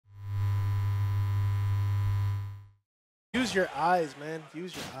Use your eyes, man.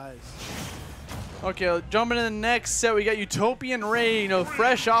 Use your eyes. Okay, jumping in the next set, we got Utopian Ray, you know,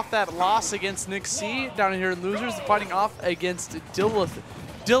 fresh off that loss against Nick C down here in Losers, fighting off against Dillith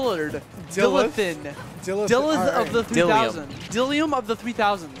of the 3000. Dillium of the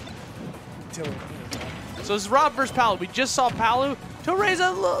 3000. Dillium. So this is Rob versus Palu. We just saw Palu. To Ray's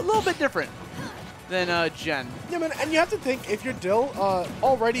a little bit different than Jen. Yeah, man, and you have to think, if you're Dill,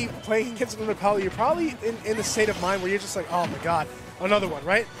 already playing against another Palu, you're probably in the state of mind where you're just like, oh my god, another one,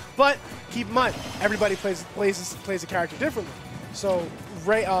 right? But keep in mind, everybody plays a character differently. So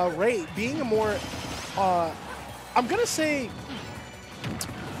Ray being a more, I'm gonna say,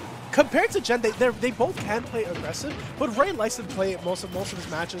 compared to Jen, they both can play aggressive, but Ray likes to play most of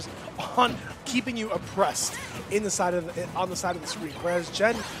his matches on keeping you oppressed on the side of the screen, whereas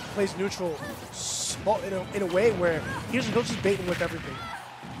Jen plays neutral in a way where he'll just bait and whip everything.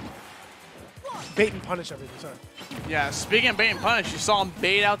 Bait and punish everything, sorry. Yeah, speaking of bait and punish, you saw him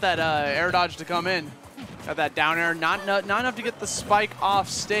bait out that air dodge to come in. Got that down air, not enough to get the spike off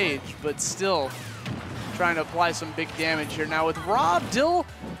stage, but still trying to apply some big damage here. Now with Rob, Dill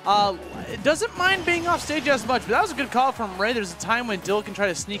doesn't mind being off stage as much, but that was a good call from Ray. There's a time when Dill can try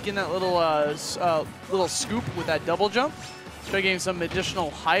to sneak in that little scoop with that double jump. Try getting some additional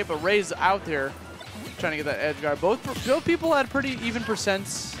hype, but Ray's out there trying to get that edge guard. Both people had pretty even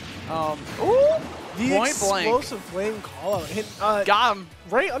percents. Ooh! The Point explosive blank. flame call out. Got him.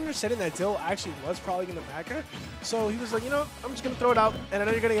 Ray understanding that Dill actually was probably going to back her, so he was like, you know, I'm just going to throw it out, and I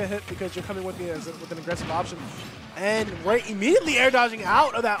know you're going to get hit because you're coming with me with an aggressive option. And Ray immediately air dodging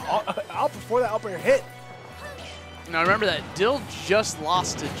out of that out before that up air hit. Now remember that Dill just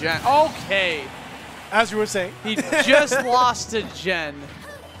lost to Jen. Okay. As you were saying. He just lost to Jen.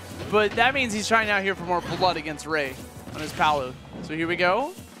 But that means he's trying out here for more blood against Ray on his Palu. So here we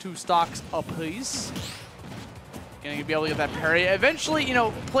go. 2 stocks apiece. Gonna be able to get that parry. Eventually, you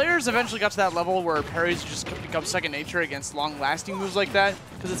know, players eventually got to that level where parries just become second nature against long-lasting moves like that.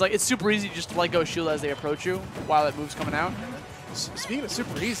 Because it's super easy just to let go shield as they approach you while that move's coming out. Speaking of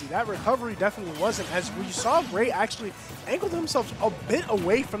super easy, that recovery definitely wasn't. As we saw, Ray actually angled himself a bit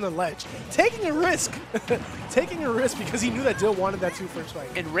away from the ledge, taking a risk. Taking a risk because he knew that Dill wanted that 2 first fight.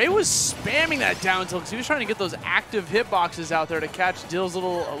 And Ray was spamming that down tilt because he was trying to get those active hitboxes out there to catch Dill's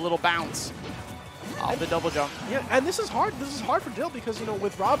little bounce off the double jump. Yeah, and this is hard. This is hard for Dill because, you know,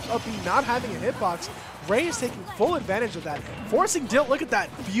 with Rob's up B not having a hitbox, Ray is taking full advantage of that, forcing Dill. Look at that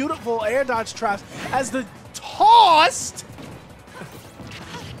beautiful air dodge traps as the tossed.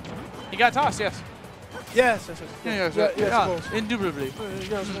 He got tossed, yes. Yes. Yeah, indubitably.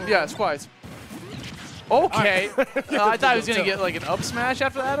 Yes, quite. Okay. I thought he was going to get like an up smash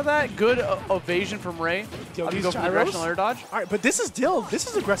after that. Good evasion from Ray. Yo, Go for the directional air dodge. All right, but this is Dill. This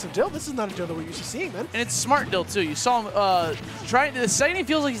is aggressive Dill. This is not a Dill that we're used to seeing, man. And it's smart Dill, too. You saw him the second he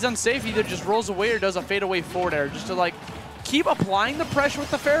feels like he's unsafe, he either just rolls away or does a fade away forward air just to like keep applying the pressure with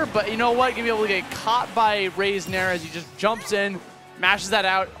the fair. But you know what? Gonna be able to get caught by Ray's nair as he just jumps in, mashes that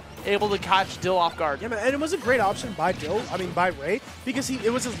out, able to catch Dill off guard. Yeah, man, and it was a great option by by Ray, because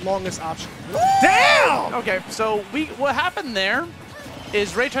it was his longest option. Damn! Okay, so what happened there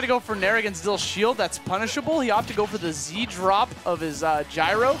is Ray tried to go for nair against Dill's shield. That's punishable. He opted to go for the Z drop of his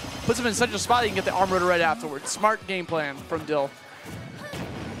gyro. Puts him in such a spot that he can get the arm rotor right afterwards. Smart game plan from Dill.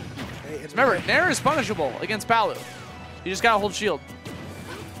 Okay, remember, nair is punishable against Palu. You just gotta hold shield.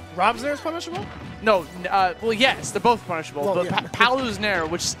 Rob's nair is punishable? No, well, yes, they're both punishable, well, but yeah. Palu's nair,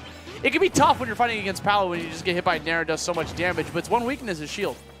 which it can be tough when you're fighting against Palu when you just get hit by nair and does so much damage, but its one weakness is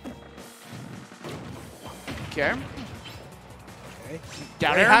shield. Okay.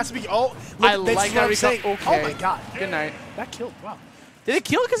 Down air. It has to be. Oh, look, I like how he saying. Okay. Oh my god. Good night. That killed. Wow. Did it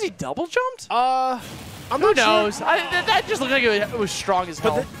kill because he double jumped? I'm Who not knows? sure. That just looked like it was strong as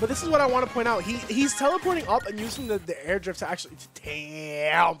hell. But this is what I want to point out. He's teleporting up and using the air drift to actually,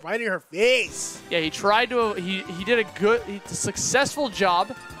 damn, right in her face. Yeah, he tried to. He did a successful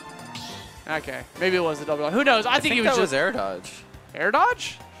job. Okay, maybe it was the double. Who knows? I think he was just air dodge. Air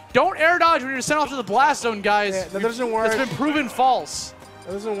dodge? Don't air dodge when you're sent off to the blast zone, guys. Yeah, that doesn't work. It's been proven false.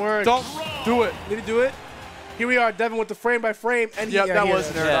 That doesn't work. Don't do it. Did he do it? Here we are, Devin with the frame by frame, and that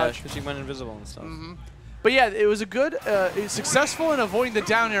was an air dodge. because he went invisible and stuff. But yeah, it was a good, successful in avoiding the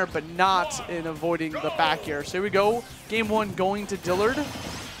down air, but not in avoiding the back air. So here we go. Game 1 going to Dillard.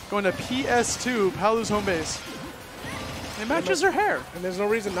 Going to PS2, Palu's home base. It matches her hair. And there's no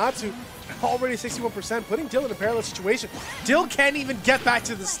reason not to. Already 61%, putting Dill in a perilous situation. Dill can't even get back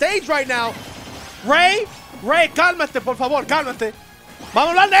to the stage right now. Ray, cálmate, por favor, cálmate.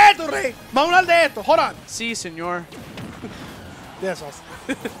 Vamos a hablar de esto, Ray. Vamos a hablar de esto. Hold on. Si, senor. Yes,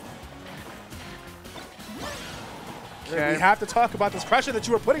 Austin. Okay. We have to talk about this pressure that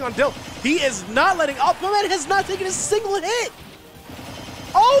you are putting on Dill. He is not letting up. My man has not taken a single hit.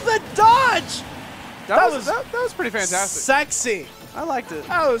 Oh, the dodge! That was pretty fantastic. Sexy. I liked it.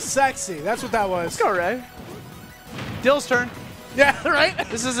 That was sexy. That's what that was. Let's go, Ray. Dill's turn. Yeah, right?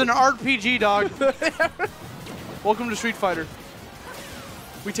 This is an RPG, dog. Welcome to Street Fighter.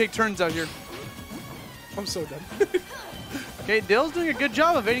 We take turns out here. I'm so done. Okay, Dill's doing a good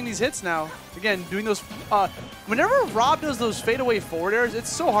job of evading these hits now. Again, doing those. Whenever Rob does those fadeaway forward airs, it's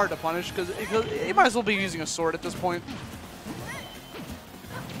so hard to punish because he might as well be using a sword at this point.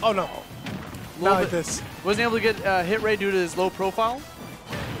 Oh, no. Not like this. Wasn't able to get hit Ray due to his low profile.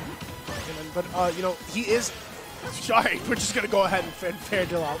 But, you know, he is... Sorry, we're just going to go ahead and fair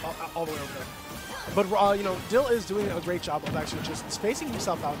Dill all the way over there. But, you know, Dill is doing a great job of actually just spacing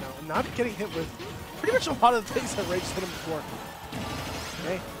himself out now and not getting hit with pretty much a lot of the things that Ray just hit him before.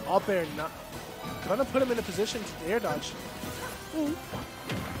 Okay, up air, not going to put him in a position to air dodge. Ooh.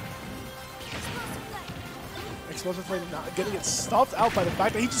 Explosive Flame not going to get stuffed out by the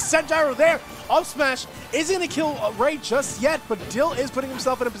fact that he just sent gyro there. Up smash isn't going to kill Ray just yet, but Dill is putting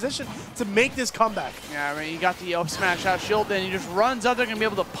himself in a position to make this comeback. Yeah, I mean, you got the up smash out shield, then he just runs up there, going to be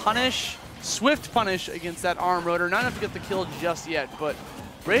able to punish, swift punish against that arm rotor. Not enough to get the kill just yet, but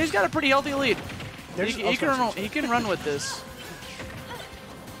Ray's got a pretty healthy lead. He can run with this.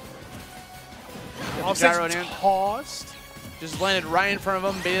 Gyro tossed. Just landed right in front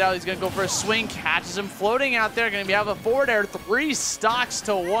of him, baited out. He's going to go for a swing, catches him floating out there. Going to be able to forward air 3 stocks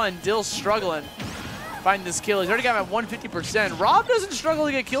to 1. Dill's struggling. Find this kill. He's already got him at 150%. Rob doesn't struggle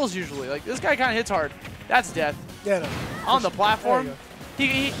to get kills usually. Like, this guy kind of hits hard. That's death. Yeah, no. On the platform.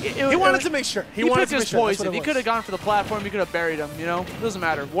 He wanted to make sure. He picked his poison. He could have gone for the platform. He could have buried him, you know? It doesn't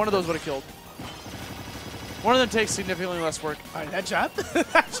matter. One of those would have killed. One of them takes significantly less work. All right, that jab?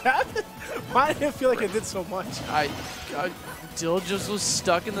 That jab? Why did it feel like it did so much? Dill just was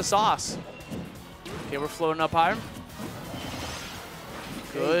stuck in the sauce. Okay, we're floating up higher.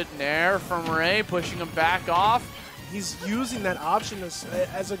 Good nair from Ray, pushing him back off. He's using that option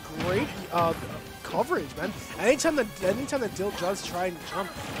as a great coverage, man. Anytime that Dill does try and jump,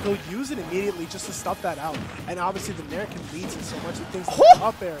 he'll use it immediately just to stuff that out. And obviously the nair can lead to so much of things like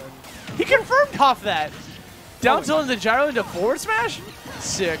up air. He confirmed off that. Down tilt into gyro into forward smash?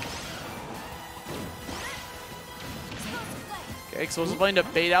 Sick. Okay, Explosive Flame to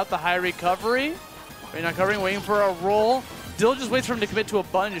bait out the high recovery. Ray not covering, waiting for a roll. Dill just waits for him to commit to a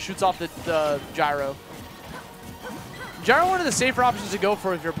button and just shoots off the gyro. Gyro, one of the safer options to go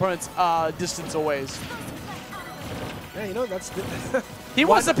for if your opponent's distance away. Yeah, you know, that's good. He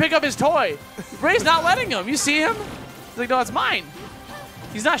wants to pick up his toy. Ray's not letting him. You see him? He's like, no, it's mine.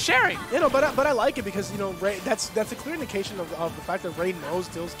 He's not sharing. You know, but I like it because, you know, Ray, that's a clear indication of the fact that Ray knows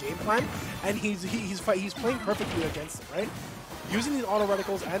Dill's game plan, and he's playing perfectly against him, right? Using these auto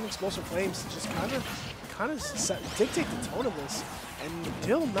reticles and explosive flames to just kind of dictate the tone of this, and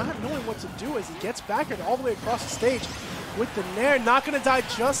Dill not knowing what to do as he gets back and all the way across the stage with the nair. Not going to die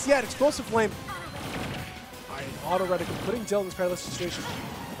just yet. Explosive flame. All right, auto reticle putting Dill in this perilous situation.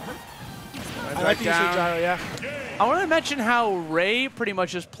 I like the use of gyro, yeah. I want to mention how Ray pretty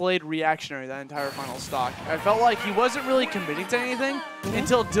much just played reactionary that entire final stock. I felt like he wasn't really committing to anything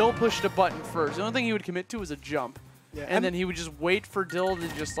until Dill pushed a button first. The only thing he would commit to was a jump. Yeah, and then he would just wait for Dill to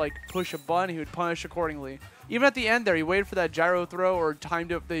just like push a button. He would punish accordingly. Even at the end there, he waited for that gyro throw or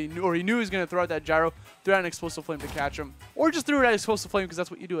timed it, or he knew he was going to throw out that gyro, threw out an explosive flame to catch him. Or just threw it at explosive flame because that's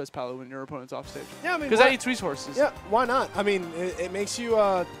what you do as Palu when your opponent's off stage. Yeah, I mean, because that eats resources. Yeah, why not? I mean, it makes you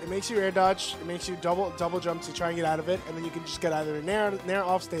air dodge. It makes you double jump to try and get out of it, and then you can just get either a nair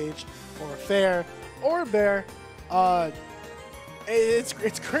off stage, or a fair, or a bear.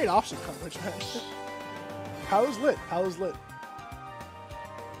 It's great option coverage, man. Palu's lit. Palu's lit.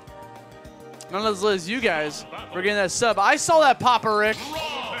 None as lit as you guys. We're getting that sub. I saw that, Papa Rick.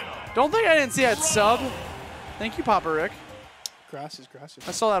 Don't think I didn't see that sub. Thank you, Papa Rick. Gracias.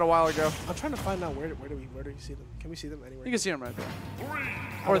 I saw that a while ago. I'm trying to find out where do you see them? Can we see them anywhere? You can see them right there.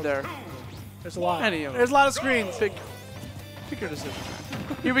 Or there. There's a lot. Any of them. There's a lot of screens. Pick your decision.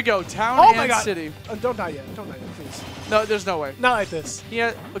 Here we go. Town and city. Don't die yet. Don't die yet, please. No, there's no way. Not like this.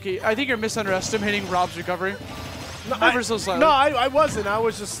 Yeah. Okay. I think you're misunderestimating Rob's recovery. No, ever so slightly. No, I wasn't. I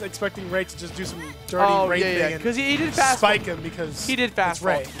was just expecting Ray to just do some dirty Ray thing. Because he did fast spike him because he did fast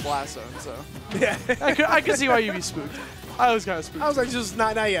Ray blast zone. So yeah, I could see why you'd be spooked. I was kind of spooked. I was like, just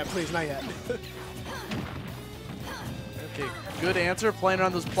not yet, please, not yet. Okay, good answer. Playing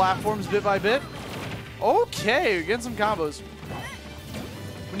on those platforms bit by bit. Okay, you're getting some combos.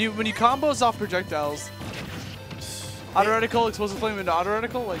 When you combos off projectiles, auto reticle, explosive flame into auto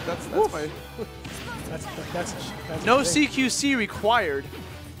reticle, like that's my. That's no great. CQC required.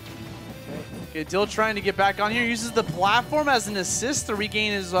 Okay, Dill trying to get back on here. Uses the platform as an assist to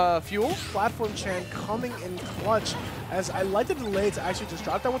regain his fuel. Platform Chan coming in clutch, as I like the delay to actually just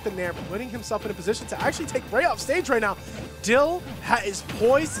drop down with the Nair, putting himself in a position to actually take Ray off stage right now. Dill is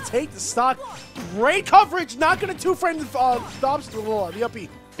poised to take the stock. Great coverage, not going to two-frame the obstacle, the up E.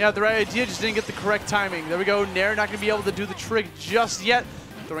 Yeah, the right idea, just didn't get the correct timing. There we go, Nair not going to be able to do the trick just yet.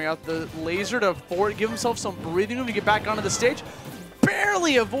 Throwing out the laser to give himself some breathing room to get back onto the stage.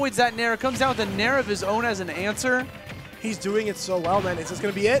 Barely avoids that Nair, comes down with a Nair of his own as an answer. He's doing it so well, man. Is this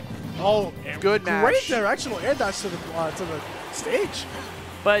going to be it? Oh, good match. Great directional air dash to the stage.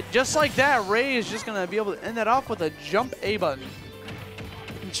 But just like that, Ray is just going to be able to end that off with a jump A button.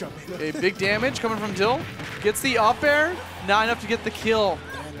 Jump A. Okay, big damage coming from Dill. Gets the up air, not enough to get the kill.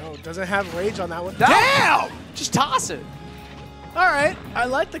 I know, doesn't have rage on that one. Damn! Just toss it. All right, I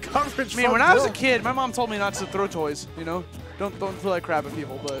like the coverage. I mean, when I was a kid, my mom told me not to throw toys. You know, don't throw that crap at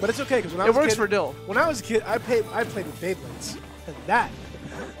people. But it's okay because when I was it works a kid, for Dill. When I was a kid, I played with Beyblades, and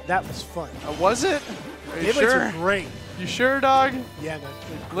that was fun. Was it? Are you Beyblades sure? were great. You sure, dog? Yeah,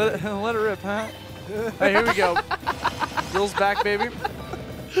 man. Let it rip, huh? Hey, here we go. Dill's back, baby.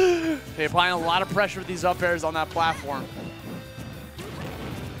 Okay, applying a lot of pressure with these up airs on that platform.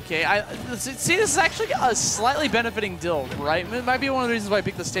 Okay, see, this is actually slightly benefiting Dill, right? It might be one of the reasons why I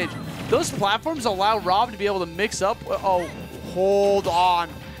picked the stage. Those platforms allow Rob to be able to mix up. Oh, hold on.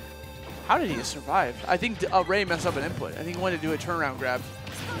 How did he survive? I think Ray messed up an input. I think he wanted to do a turnaround grab.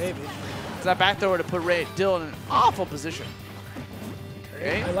 Maybe. That back thrower to put Dill in an awful position.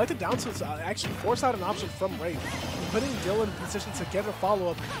 Okay. I like the down tilt actually force out an option from Ray. Putting Dill in a position to get a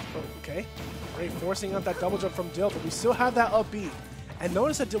follow-up. Okay. Ray forcing out that double jump from Dill, but we still have that up B. And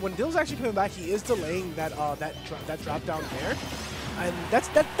notice that when Dill's actually coming back, he is delaying that drop down there. And that's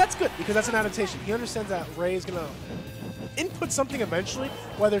good because that's an adaptation. He understands that Ray is going to input something eventually,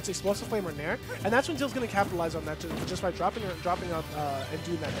 whether it's Explosive Flame or Nair. And that's when Dill's going to capitalize on that just by dropping up and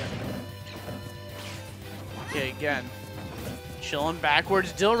doing that Nair. Okay, again. Chilling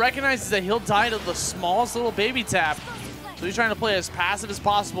backwards. Dill recognizes that he'll die to the smallest little baby tap. So he's trying to play as passive as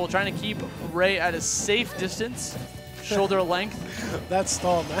possible, trying to keep Ray at a safe distance. Shoulder length. That's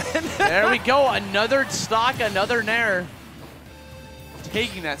stall, man. There we go. Another stock, another Nair.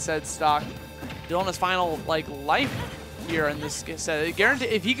 Taking that said stock. Dill on his final life here in this set. I guarantee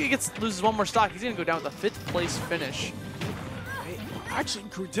if he loses one more stock, he's gonna go down with a 5th place finish. Actually,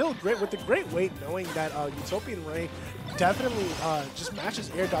 Dill with the great weight, knowing that Utopian Ray definitely just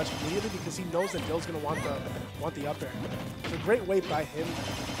matches air dodge immediately because he knows that Dill's gonna want the up air. It's a great weight by him,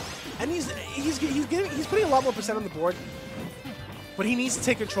 and he's putting a lot more percent on the board, but he needs to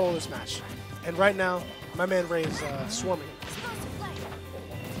take control of this match. And right now, my man Ray is swarming.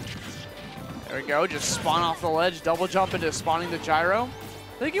 There we go. Just spawn off the ledge, double jump into spawning the gyro.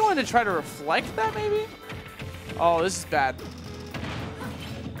 I think he wanted to try to reflect that maybe. Oh, this is bad.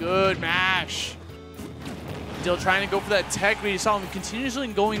 Good mash. Dill trying to go for that tech, but you saw him continuously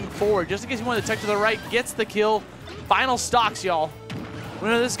going forward. Just in case he wanted to tech to the right, gets the kill. Final stocks, y'all.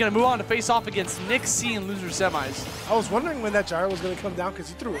 Winner of this is going to move on to face off against Nick C in loser semis. I was wondering when that gyro was going to come down because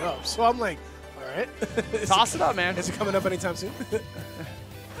he threw it up. So I'm like, all right. Toss it up, man. Is it coming up anytime soon?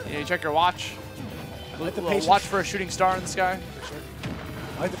 Yeah, you check your watch. Like Watch for a shooting star in the sky. For sure.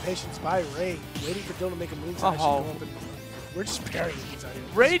 I like the patience by Ray, waiting for Dill to make a move to actually go up, and we're just parrying these out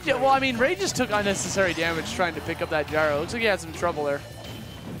here. Ray just took unnecessary damage trying to pick up that gyro. Looks like he had some trouble there.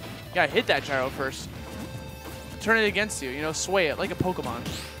 You gotta hit that gyro first. Turn it against you, sway it like a Pokemon.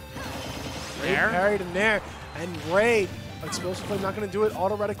 Ray parried in there, and Ray, Explosive Flame not going to do it.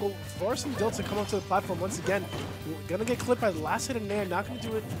 Auto Reticle forcing Dill to come up to the platform once again. Going to get clipped by the last hit in Nair, not going to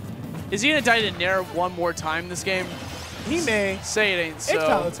do it. Is he going to die to Nair one more time this game? He may. Say it ain't so.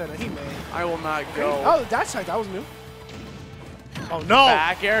 It's Palutena, he may. I will not go. Oh, that was new. Oh, no.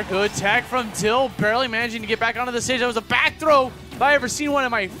 Back air, good tech from Dill, barely managing to get back onto the stage. That was a back throw if I ever seen one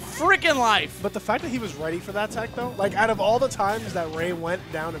in my freaking life. But the fact that he was ready for that tech, though, out of all the times that Ray went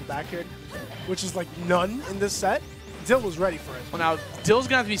down and back aired, which is none in this set, Dill was ready for it. Well, now, Dill's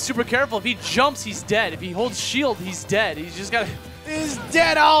going to have to be super careful. If he jumps, he's dead. If he holds shield, he's dead. He's just got to... He's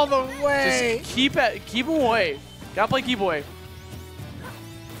dead all the way. Just keep him away. Got to play keep away.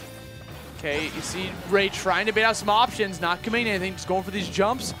 Okay, you see Ray trying to bait out some options, not committing anything, just going for these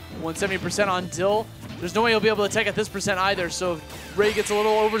jumps. 170% on Dill. There's no way he'll be able to tech at this percent either, so if Ray gets a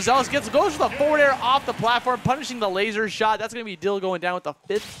little overzealous, goes for the forward air off the platform, punishing the laser shot. That's going to be Dill going down with the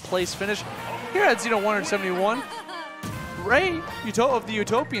 5th place finish here at Xeno 171. Ray of the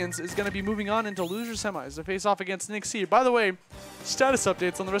Utopians is going to be moving on into loser semis to face off against Nick C. By the way, status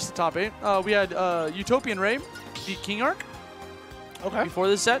updates on the rest of the top 8. We had Utopian Ray beat King Arc. Okay. Before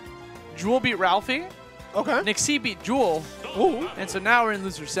this set, Jewel beat Ralphie. Okay. Nick C beat Jewel. Ooh. And so now we're in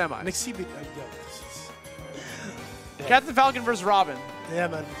loser semis. Nick C beat. Captain Falcon versus Robin. Yeah,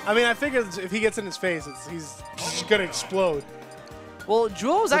 man. I mean, I figured if he gets in his face, he's just gonna explode. Well,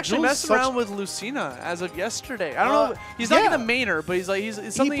 Jewel was actually Jewel's messing around with Lucina as of yesterday. I don't know. He's not going to main her, but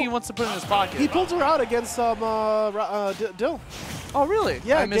it's something he wants to put in his pocket. He pulled her out against Dill. Oh, really?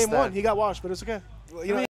 Yeah, I missed game 1. He got washed, but it's okay. You know,